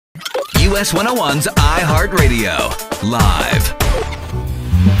US 101's iHeartRadio. Live.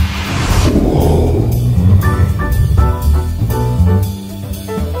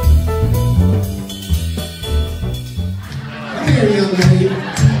 Come here, young lady.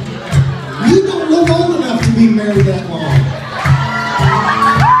 You don't look old enough to be married that long.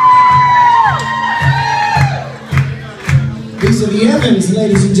 These are the Yemens,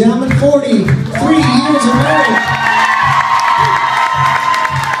 ladies and gentlemen. 43 years of marriage.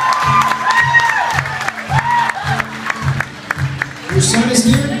 Your son is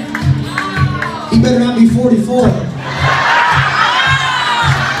here? He better not be 44.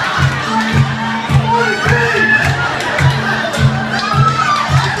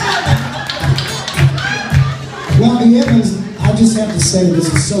 Well, the Yemens, I just have to say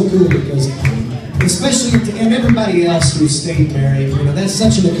this is so cool because, especially and everybody else who's stayed married, you know, that's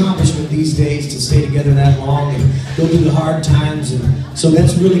such an accomplishment these days to stay together that long and go through the hard times, and so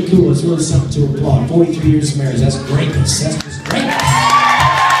that's really cool. It's really something to applaud. 43 years of marriage, that's greatness. That's just greatness.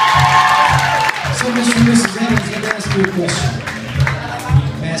 So, Mr. and Mrs. Evans, let me ask you a question.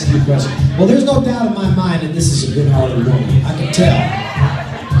 Let me ask you a question. Well, there's no doubt in my mind that this is a good-hearted woman. I can tell.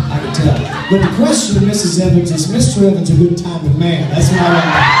 I can tell. But the question to Mrs. Evans is, Mr. Evans a good-timing man? That's what I want to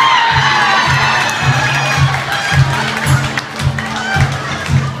know.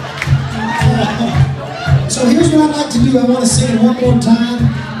 So here's what I'd like to do. I want to sing it one more time.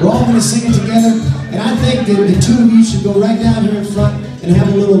 We're all going to sing it together. And I think that the two of you should go right down here in front and have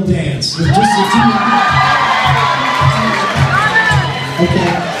a little dance. Just the two of you. Okay.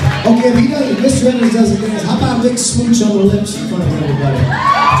 Okay, if he doesn't, Mr. Evans doesn't dance, how about a big smooch on the lips in front of everybody?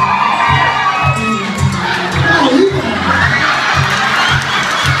 Oh, you got it.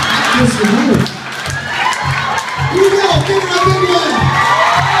 Mr. Howard. Here we go. Give it a big one.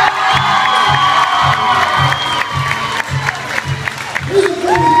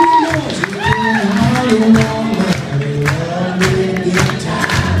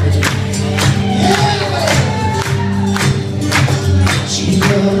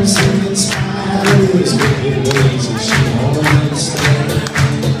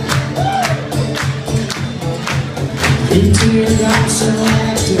 Teardrops